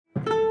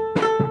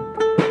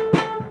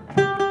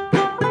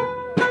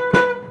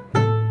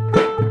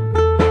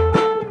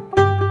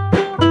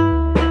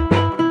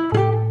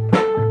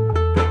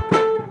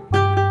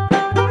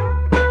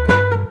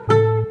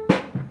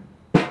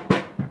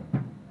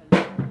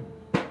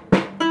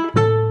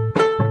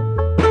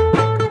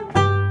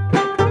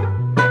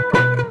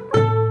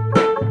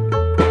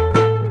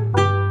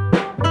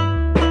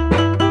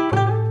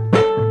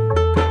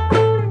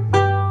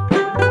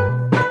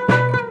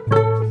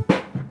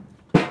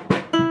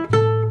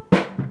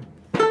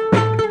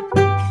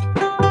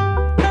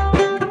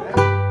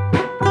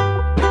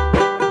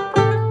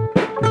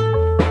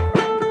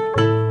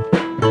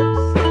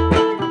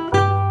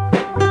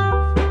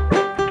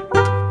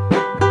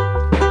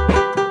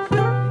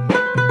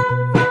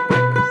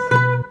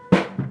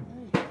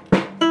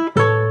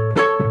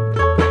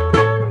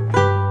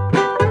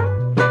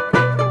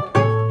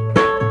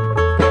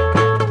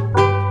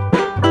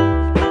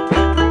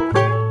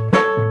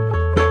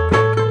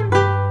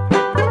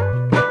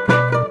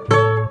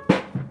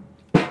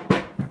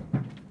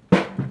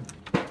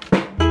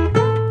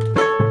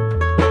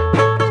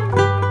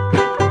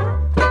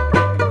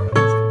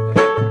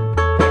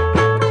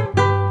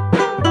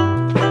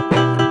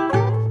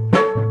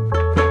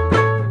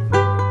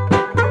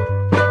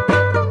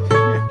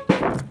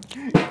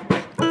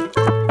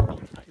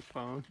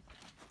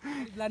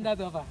Anda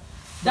tuh apa?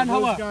 Dan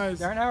Hawa.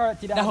 Dan Hawa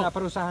tidak ada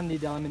perusahaan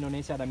di dalam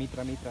Indonesia, ada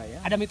mitra-mitra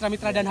ya. Ada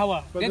mitra-mitra Dan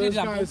Hawa. But those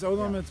guys,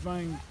 Olamit's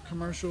buying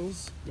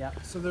commercials. Yeah.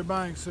 So they're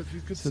buying. So if you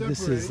could So separate.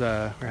 this is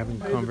we're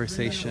having a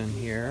conversation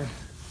here.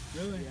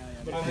 Really?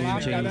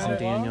 James and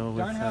Daniel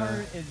with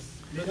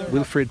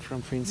Wilfred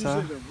from Frinsa.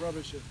 Usually they're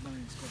rubbish if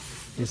money's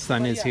expensive. His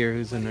son is here,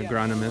 who's an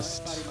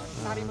agronomist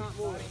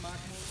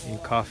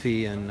in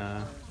coffee, and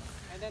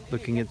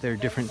looking at their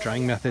different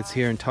drying methods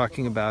here and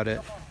talking about it.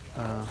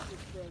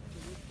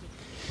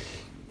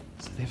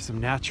 So they have some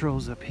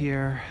naturals up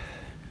here.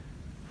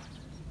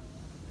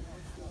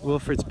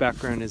 Wilfred's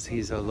background is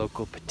he's a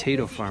local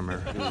potato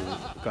farmer who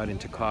got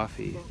into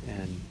coffee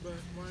and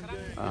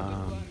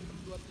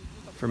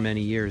for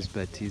many years,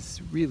 but he's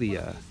really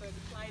a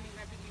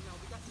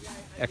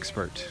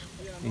expert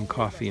in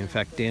coffee. In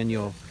fact,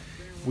 Daniel,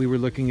 we were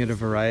looking at a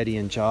variety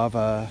in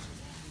Java.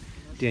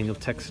 Daniel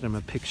texted him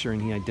a picture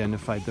and he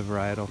identified the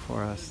varietal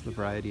for us, the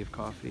variety of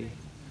coffee.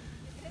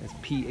 It's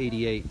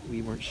P88.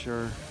 We weren't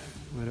sure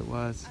what it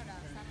was.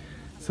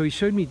 So he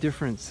showed me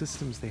different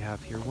systems they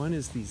have here. One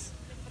is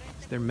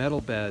they're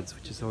metal beds,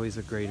 which is always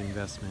a great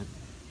investment.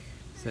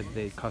 He said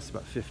they cost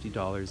about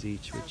 $50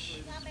 each, which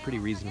is pretty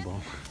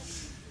reasonable.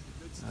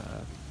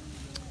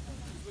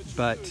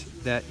 But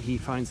that he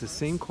finds the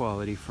same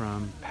quality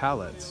from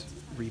pallets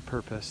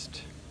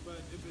repurposed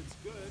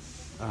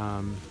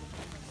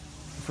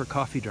for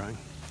coffee drying.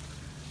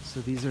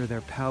 So these are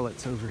their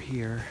pallets over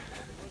here.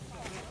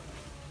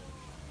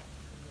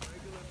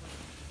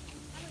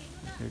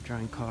 They're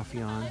drying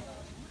coffee on.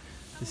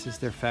 This is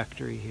their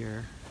factory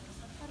here,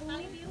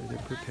 where they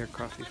prepare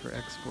coffee for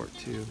export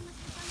too.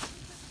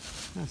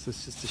 So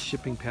it's just a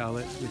shipping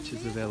pallet which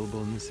is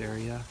available in this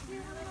area.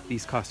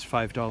 These cost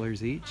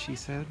 $5 each, he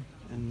said,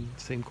 and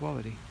same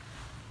quality.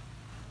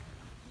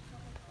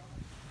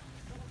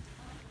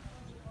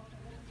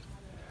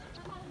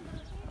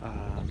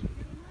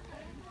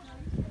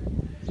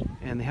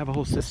 And they have a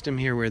whole system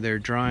here where they're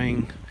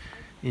drying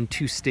in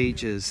 2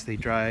 stages. They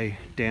dry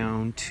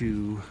down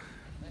to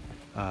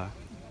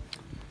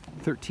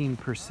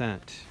 13%,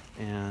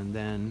 and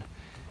then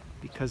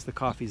because the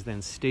coffee is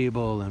then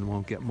stable and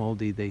won't get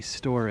moldy, they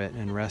store it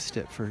and rest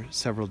it for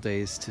several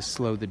days to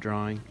slow the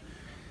drying,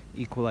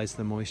 equalize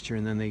the moisture,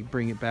 and then they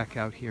bring it back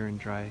out here and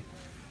dry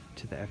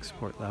to the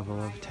export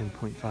level of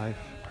 10.5%.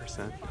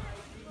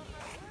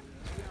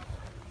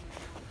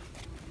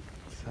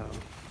 So,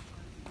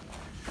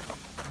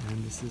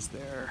 and this is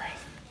their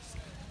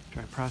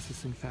dry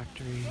processing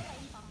factory.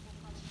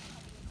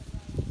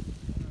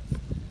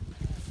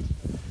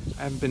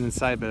 I haven't been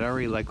inside, but I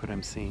already like what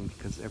I'm seeing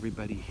because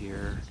everybody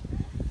here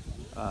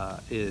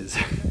is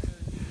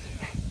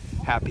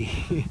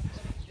happy.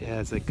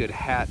 Has a good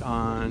hat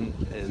on,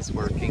 is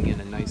working in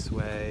a nice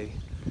way.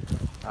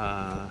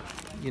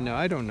 You know,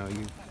 I don't know,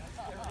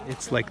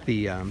 it's like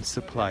the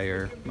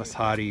supplier,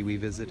 Mashari, we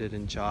visited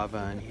in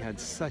Java, and he had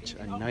such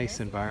a nice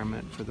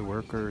environment for the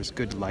workers,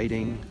 good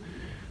lighting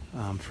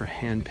for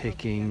hand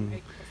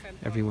picking.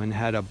 Everyone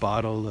had a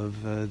bottle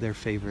of their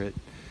favorite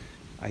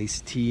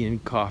iced tea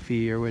and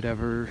coffee or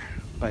whatever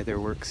by their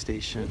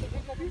workstation.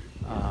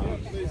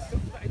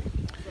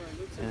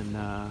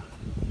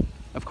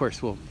 Of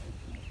course,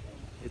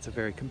 it's a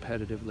very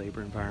competitive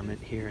labor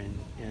environment here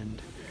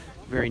and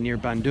very near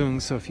Bandung,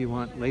 so if you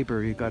want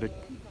labor, you got to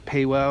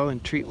pay well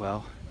and treat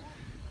well.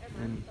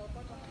 And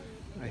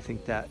I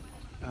think that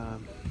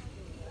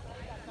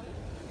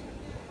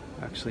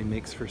actually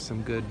makes for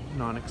some good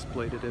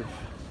non-exploitative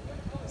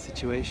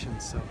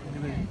situations. So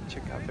I'm going to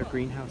check out their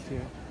greenhouse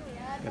here.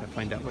 Got to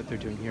find out what they're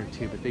doing here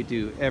too, but they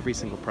do every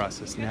single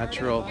process: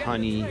 natural,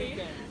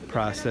 honey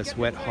process,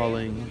 wet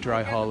hulling,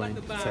 dry hulling,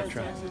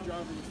 etc.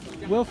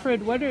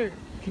 Wilfred,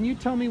 can you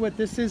tell me what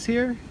this is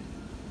here?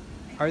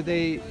 Are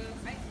they?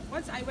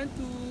 Once I went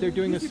to. They're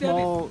doing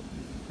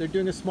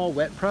a small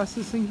wet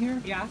processing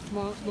here. Yeah,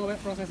 small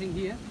wet processing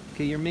here.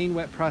 Okay, your main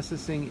wet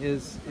processing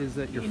is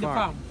at your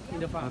farm.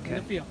 In the farm, okay. in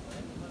the field.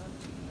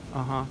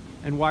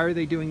 And why are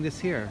they doing this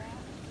here?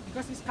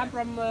 Because it's come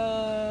from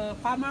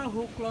farmer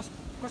who close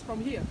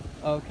from here.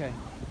 Okay.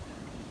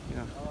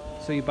 Yeah.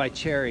 So you buy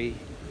cherry,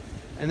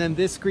 and then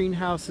this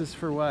greenhouse is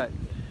for what?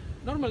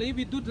 Normally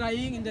we do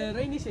drying in the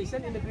rainy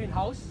season in the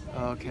greenhouse.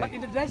 Okay. But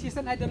in the dry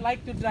season I don't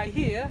like to dry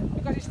here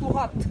because it's too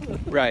hot.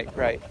 Right.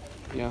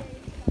 Yeah.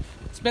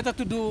 It's better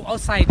to do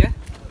outside, eh?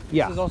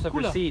 Yeah. This is also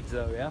for seeds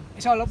though, yeah?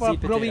 It's all about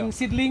growing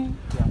seedling,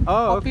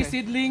 coffee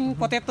seedling,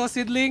 potato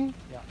seedling.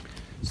 Yeah.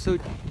 So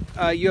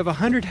you have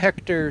 100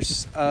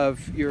 hectares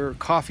of your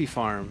coffee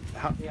farm.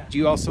 Do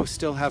you also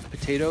still have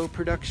potato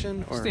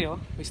production? Or?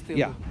 We still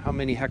Yeah. do. How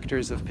many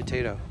hectares of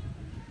potato?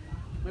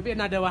 Maybe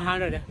another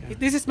 100. Yeah.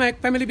 This is my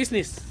family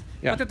business.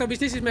 Yeah. Potato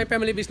business is my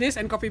family business,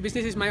 and coffee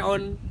business is my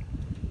own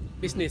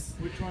business.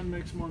 Which one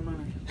makes more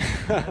money?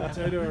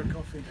 Potato or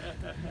coffee?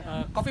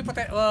 Coffee,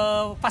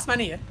 potato, fast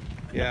money.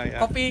 Yeah.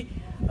 Coffee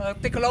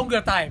take a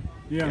longer time.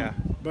 Yeah.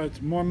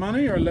 But more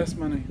money or less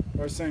money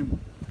or same?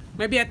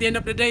 Maybe at the end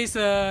of the day it's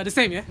the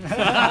same. Yeah.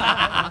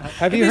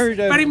 Have you heard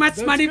of very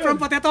much money from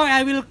potato?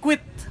 I will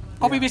quit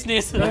coffee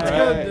business. That's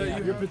Yeah, good.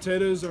 yeah, Your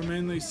potatoes are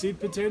mainly seed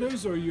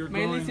potatoes, or you're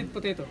Mainly growing. seed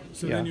potato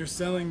So Yeah. then you're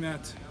selling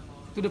that.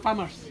 to the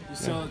farmers. You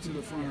sell it to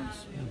the farmers.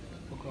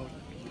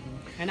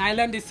 And I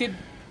learned the seed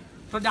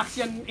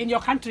production in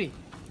your country.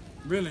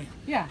 Really?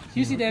 Yeah,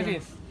 UC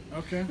Davis.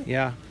 Okay.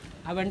 Yeah.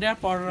 I went there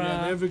for.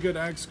 Yeah, they have a good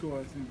ag school,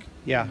 I think.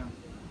 Yeah.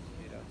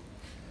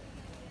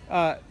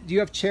 Do you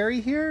have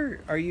cherry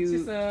here? Are This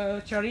is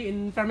you? cherry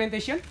in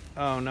fermentation.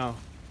 Oh no.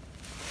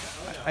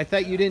 I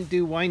thought you didn't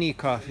do winey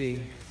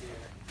coffee.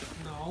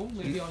 No,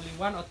 maybe only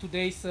 1 or 2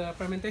 days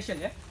fermentation.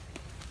 Yeah.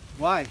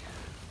 Why?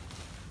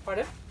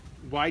 Pardon?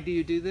 Why do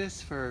you do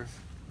this for?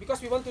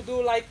 Because we want to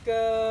do like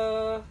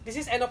this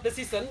is end of the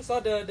season, so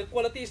the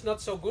quality is not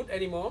so good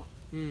anymore.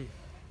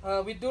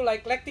 We do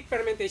like lactic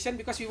fermentation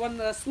because we want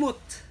a smooth.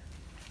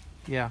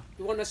 Yeah.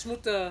 We want a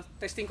smooth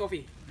tasting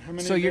coffee. How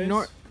many So you're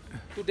days?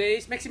 2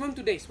 days, maximum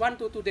 2 days, 1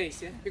 to 2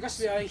 days. Yeah, because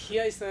we are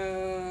here is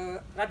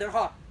rather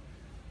hot.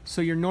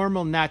 So your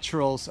normal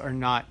naturals are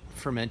not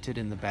fermented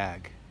in the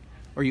bag,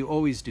 or you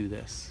always do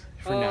this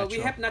for natural? We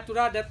have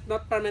natura that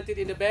not fermented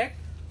in the bag,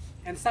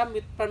 and some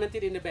with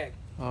fermented in the bag.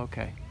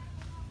 Okay.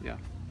 Yeah.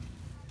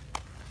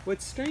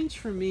 What's strange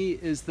for me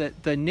is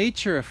that the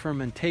nature of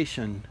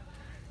fermentation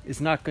is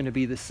not going to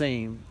be the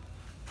same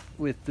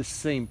with the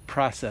same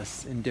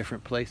process in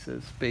different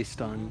places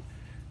based on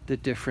the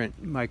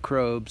different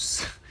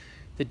microbes.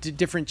 The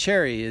different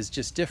cherry is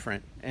just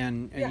different,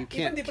 and Yeah, you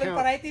can't even different count.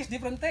 varieties,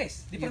 different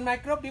taste, different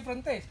microbe,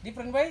 different taste,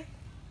 different way,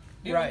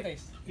 different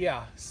taste.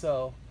 Yeah.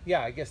 So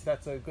yeah, I guess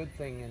that's a good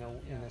thing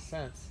in a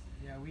sense.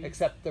 Yeah, we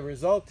Except the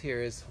result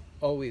here is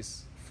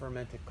always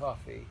fermented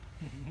coffee.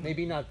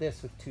 Maybe not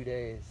this with 2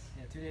 days.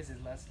 yeah, 2 days is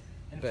less.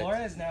 In But-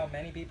 Florida is now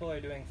many people are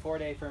doing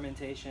 4-day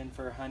fermentation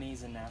for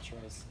honeys and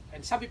naturals,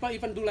 And some people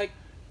even do like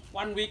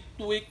 1 week,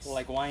 2 weeks.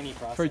 like winey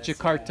process. For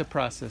Jakarta yeah.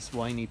 process,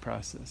 winey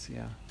process,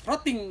 yeah.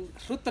 rotten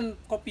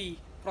coffee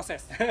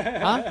process.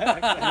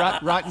 Huh?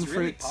 Rotten It's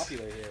really fruits.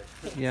 popular here.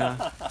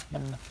 Yeah.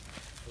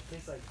 It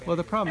tastes like Well,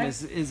 the berry. problem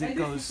is and it these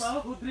goes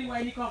people who drink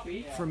winey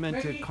coffee,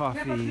 fermented maybe never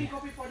coffee drink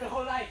coffee for the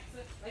whole life.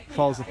 Like me,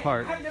 falls I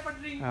apart never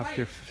drink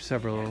after wine.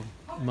 several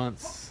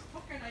months.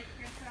 How can I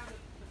can tell it?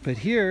 But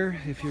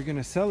here, if you're going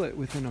to sell it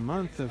within a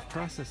month of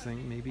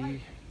processing,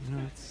 maybe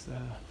it's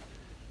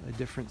a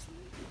different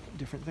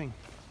thing.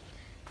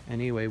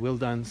 Anyway, Will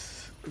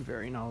Dunn's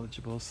very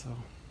knowledgeable, so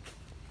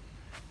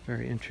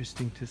very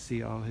interesting to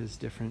see all his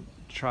different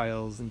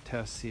trials and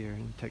tests here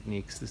and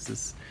techniques.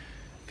 This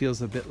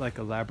feels a bit like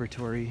a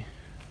laboratory.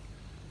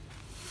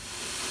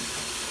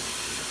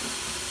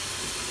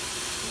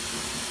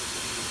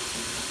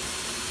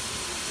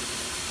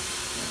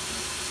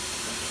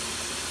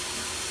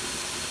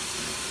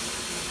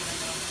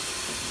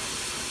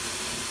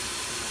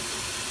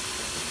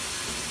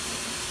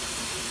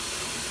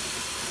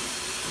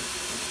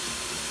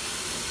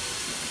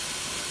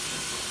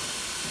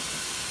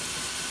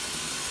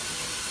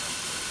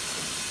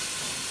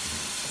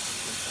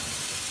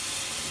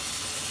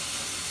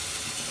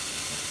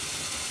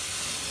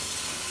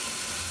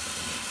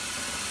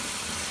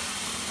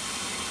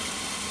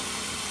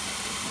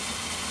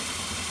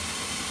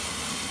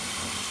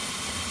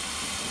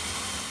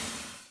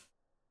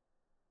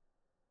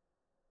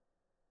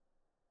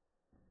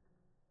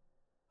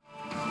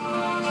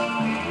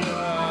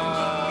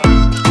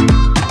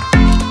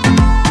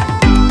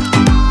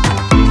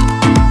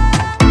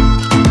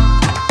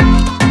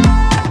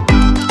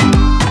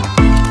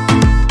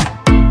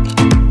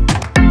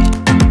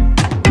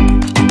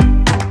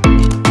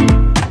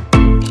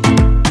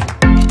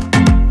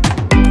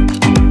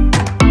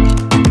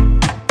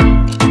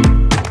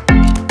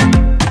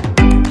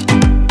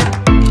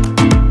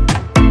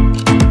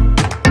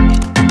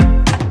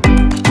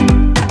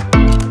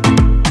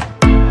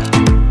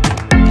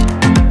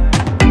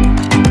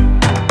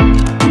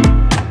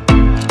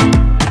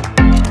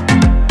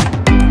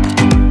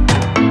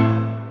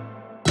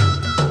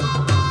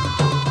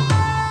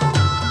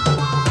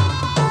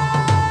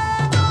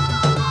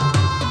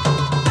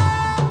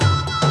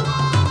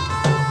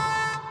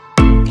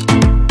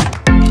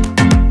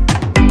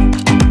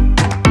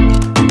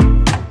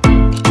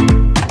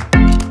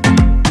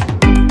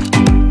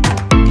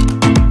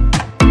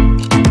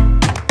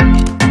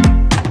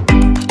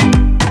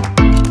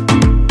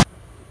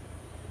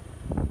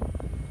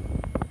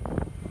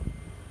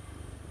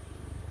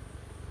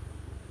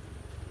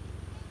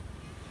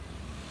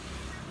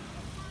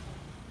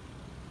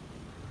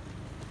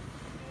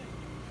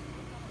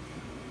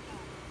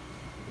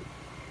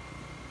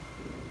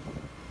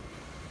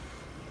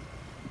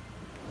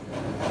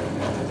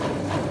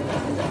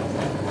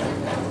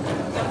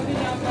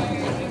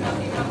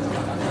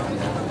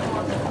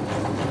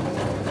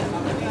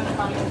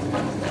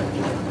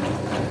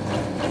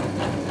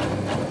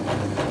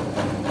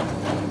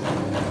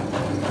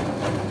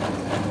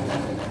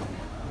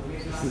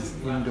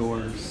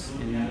 Indoors,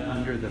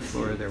 under the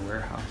floor of their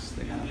warehouse,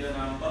 they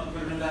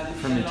have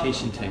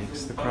fermentation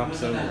tanks. The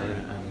crop's over,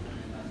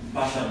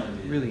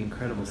 and really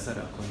incredible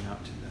setup going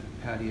out to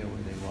the patio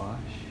where they wash,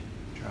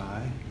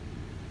 dry,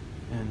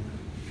 and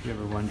If you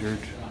ever wondered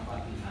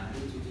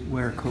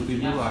where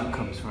Kopi Luwak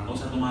comes from,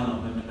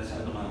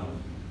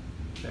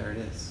 there it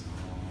is.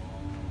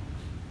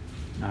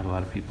 Not a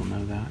lot of people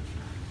know that.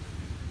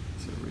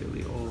 It's a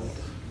really old,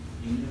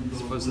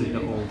 supposedly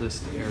the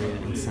oldest area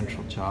in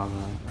central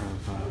Java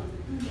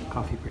of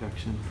coffee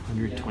production.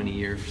 120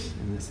 years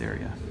in this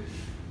area,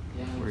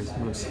 whereas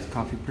most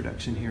coffee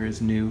production here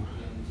is new.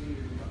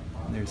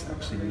 There's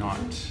actually not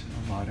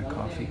a lot of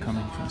coffee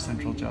coming from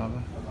central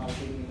Java.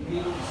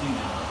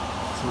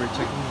 So we're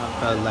checking out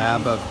the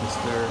lab of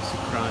Mr.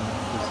 Sukran,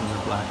 who's in the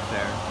black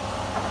there.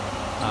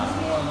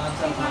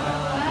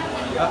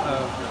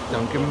 Uh-oh,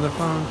 don't give him the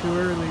phone too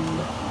early.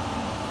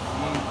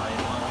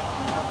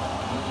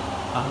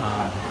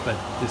 But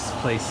this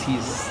place,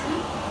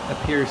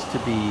 appears to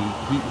be,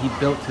 he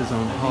built his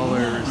own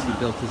haulers, he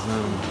built his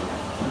own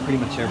pretty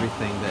much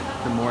everything.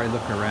 That the more I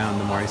look around,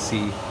 the more I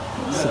see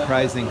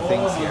surprising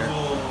things here.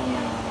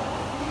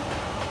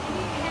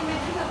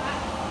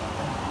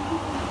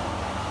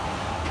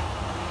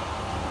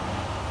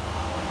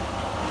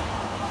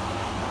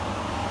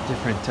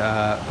 Different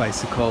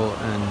bicycle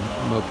and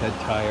moped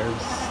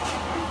tires,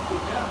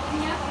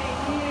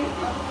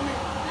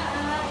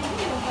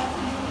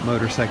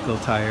 motorcycle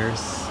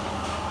tires.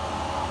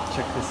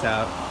 Check this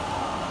out.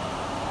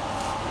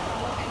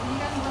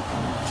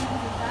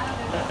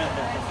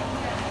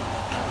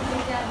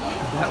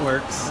 That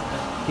works.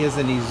 He has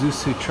an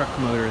Isuzu truck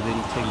motor that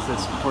he takes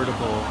as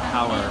portable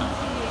power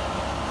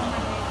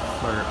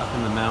for up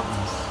in the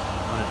mountains.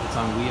 It's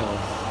on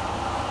wheels.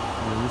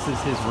 And this is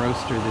his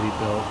roaster that he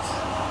built.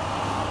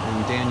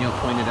 And Daniel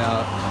pointed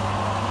out,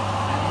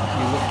 if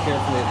you look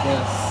carefully at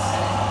this,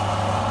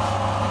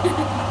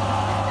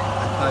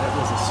 I thought it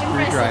was a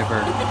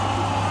screwdriver.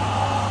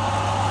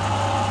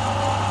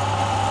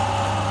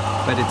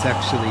 But it's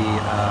actually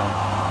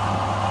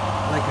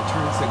like a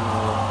turn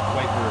signal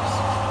wipers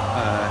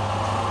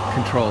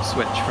control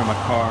switch from a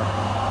car.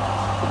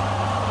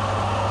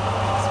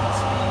 This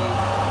must be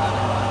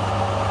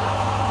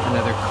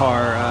another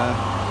car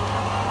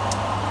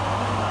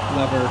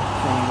lever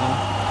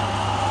from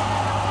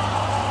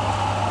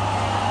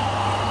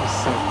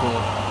so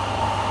cool.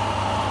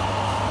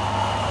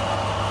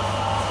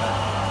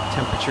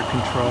 Temperature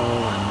control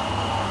and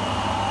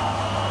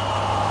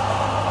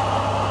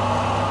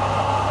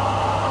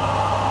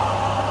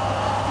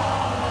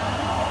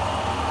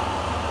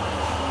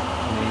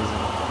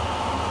amazing.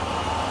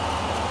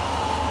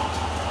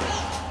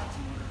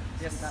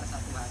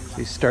 So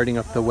he's starting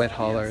up the wet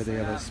hauler. They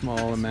have a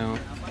small amount.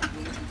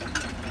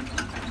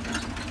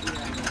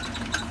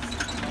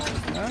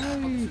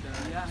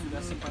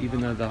 Even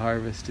though the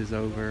harvest is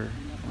over,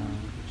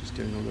 just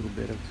doing a little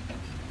bit of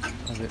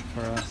it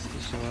for us to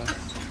show us.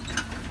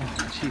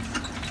 Oh, jeez.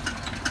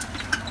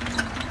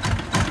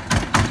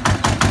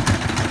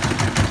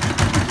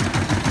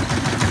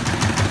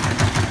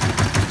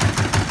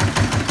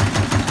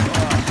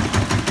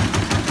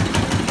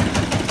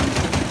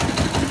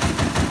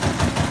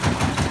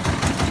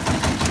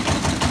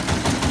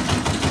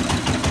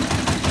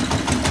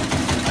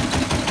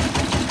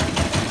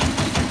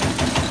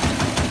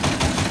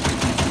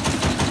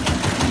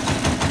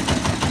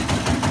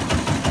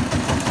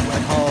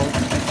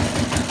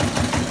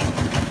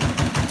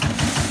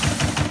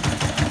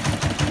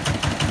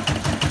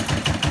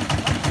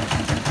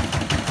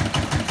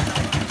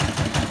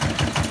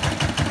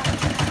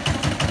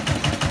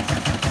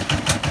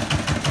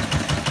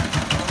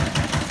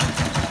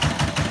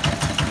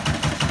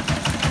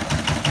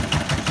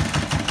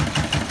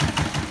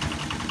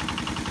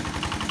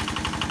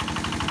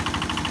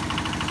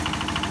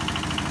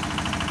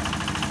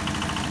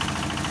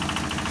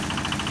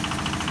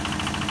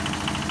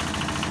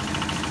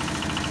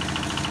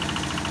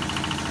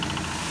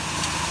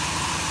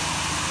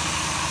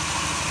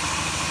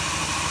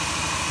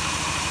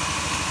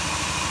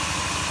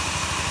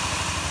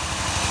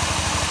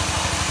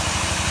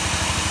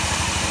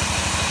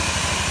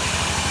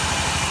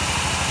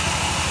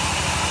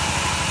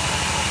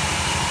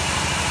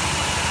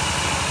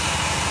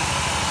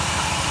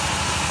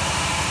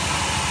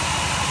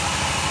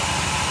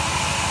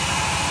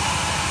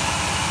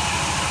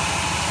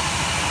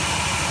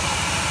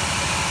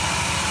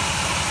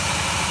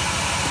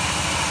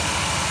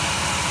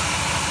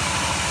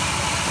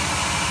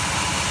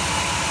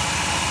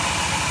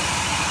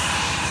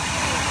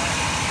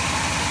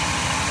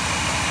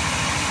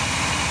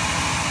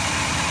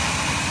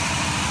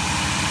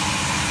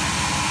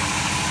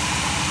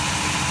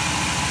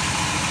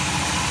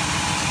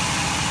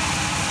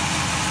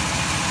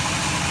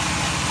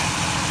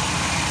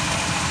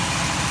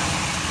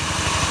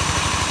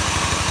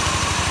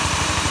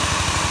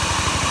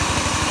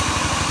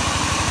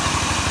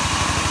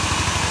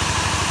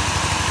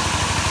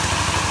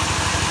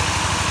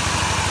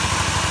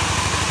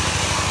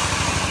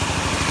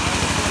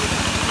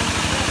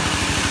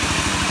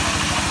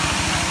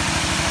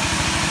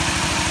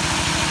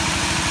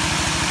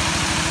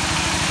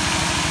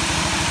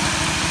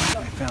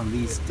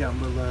 Down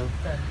below.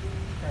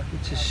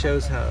 It just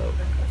shows how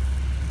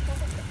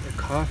the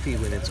coffee,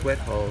 when it's wet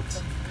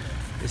hauled,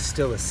 is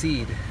still a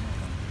seed.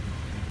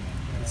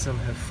 And some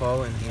have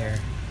fallen here.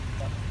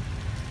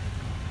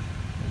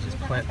 They just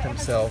plant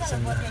themselves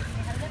in the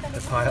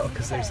pile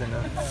because there's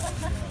enough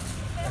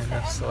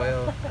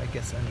soil, I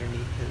guess,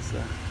 underneath his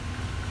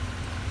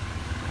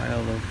pile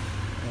of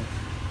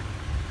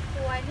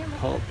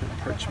pulp and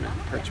parchment.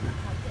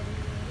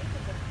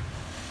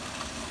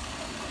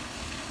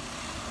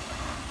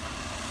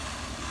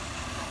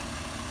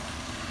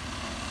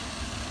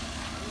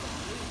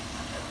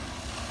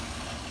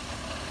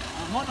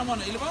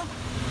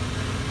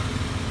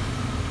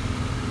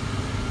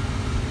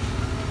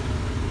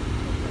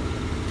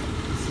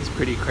 This is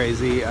pretty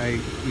crazy.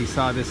 We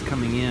saw this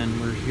coming in.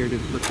 We're here to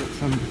look at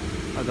some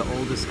of the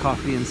oldest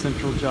coffee in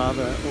Central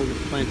Java,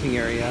 oldest planting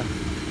area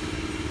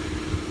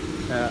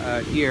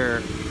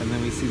here, and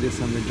then we see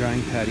this on the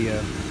drying patio.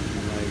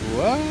 I'm like,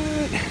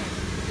 what?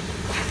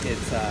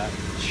 It's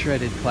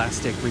shredded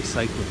plastic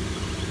recycling.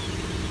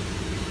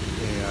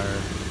 They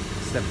are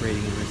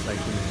separating and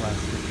recycling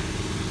plastic,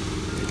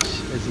 which,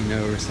 as you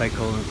know,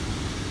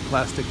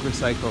 plastic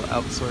recycle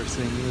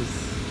outsourcing is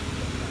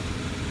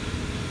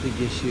a big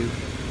issue.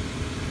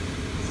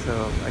 So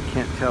I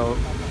can't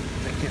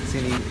see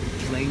any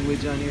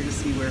language on here to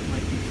see where it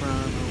might be from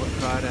or what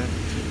product.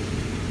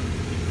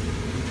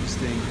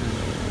 Interesting.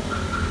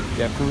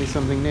 Definitely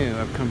something new.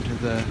 I've come to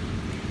the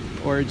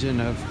origin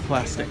of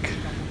plastic.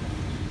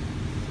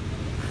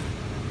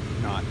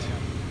 Not.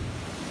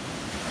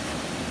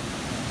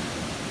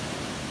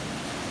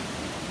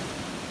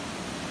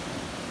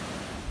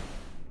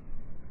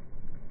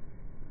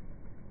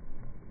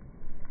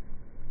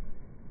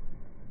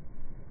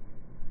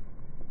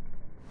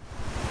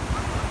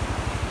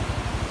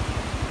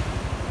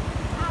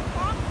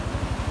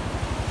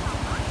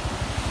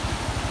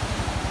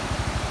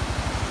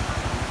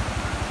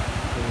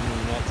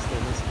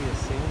 There must be a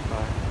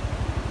sandbar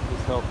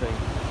who's helping.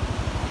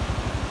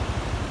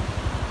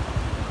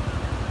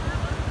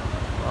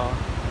 Well,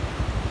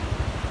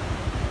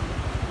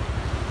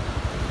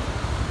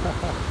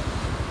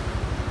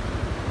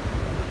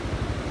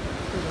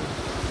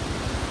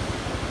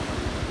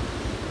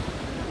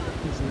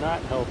 he's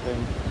not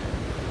helping.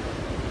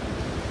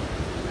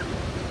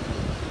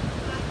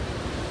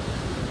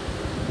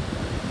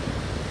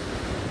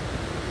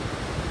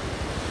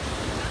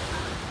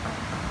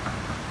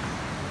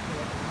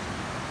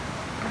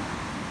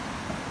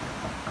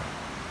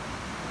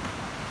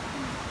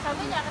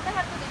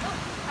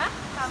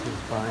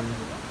 He's buying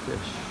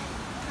fish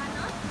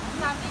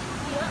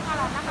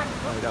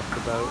right off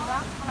the boat.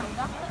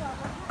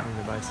 I'm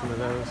gonna buy some of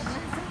those.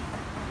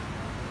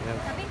 We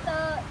have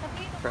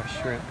fresh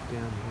shrimp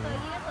down here.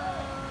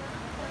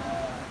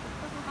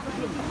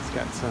 He's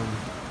got some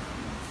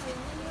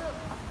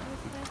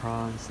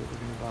prawns that we're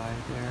gonna buy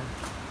there.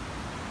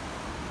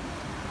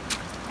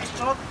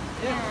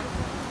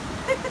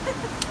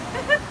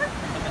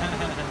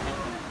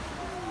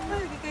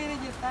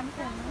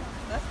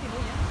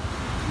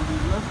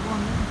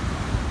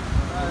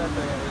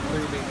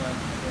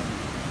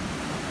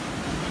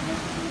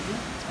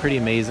 It's pretty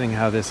amazing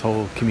how this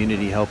whole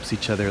community helps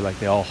each other. Like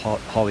they all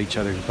haul each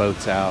other's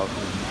boats out,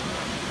 and,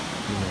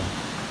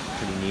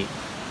 pretty neat.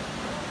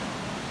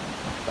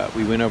 But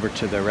we went over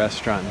to the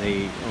restaurant and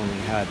they only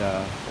had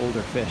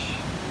older fish.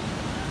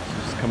 So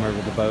just come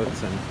over the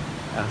boats and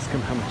ask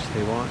them how much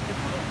they want.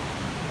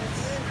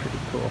 It's pretty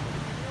cool.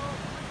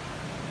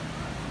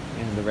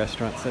 And the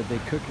restaurant said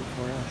they'd cook it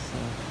for us. So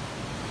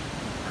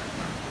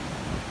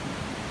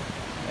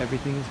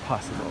everything is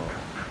possible.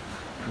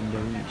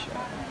 Indonesia.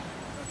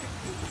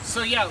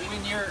 So yeah,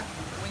 when you're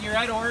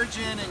at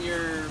Origin and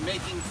you're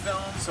making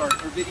films or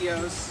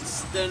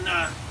videos, then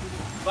a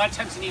lot of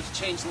times you need to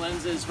change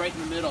lenses right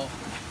in the middle.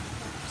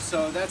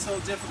 So that's a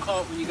little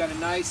difficult when you got a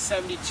nice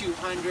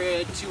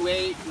 7200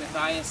 2.8 with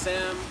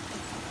ISM.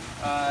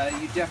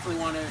 You definitely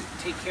want to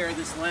take care of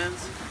this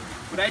lens.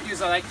 What I do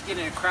is I like to get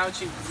in a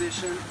crouching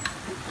position.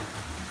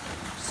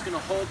 Just going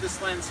to hold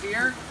this lens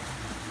here.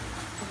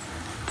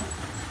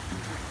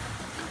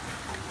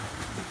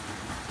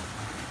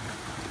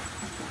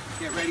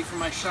 Get ready for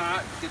my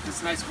shot. Get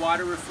this nice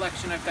water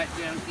reflection I've got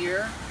down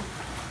here.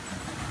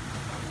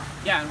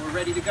 Yeah, and we're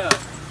ready to go.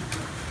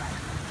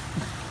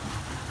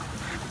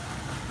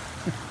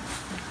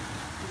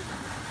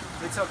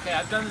 It's okay.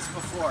 I've done this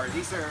before.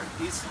 These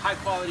high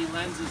quality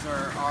lenses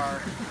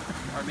are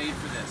made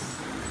for this.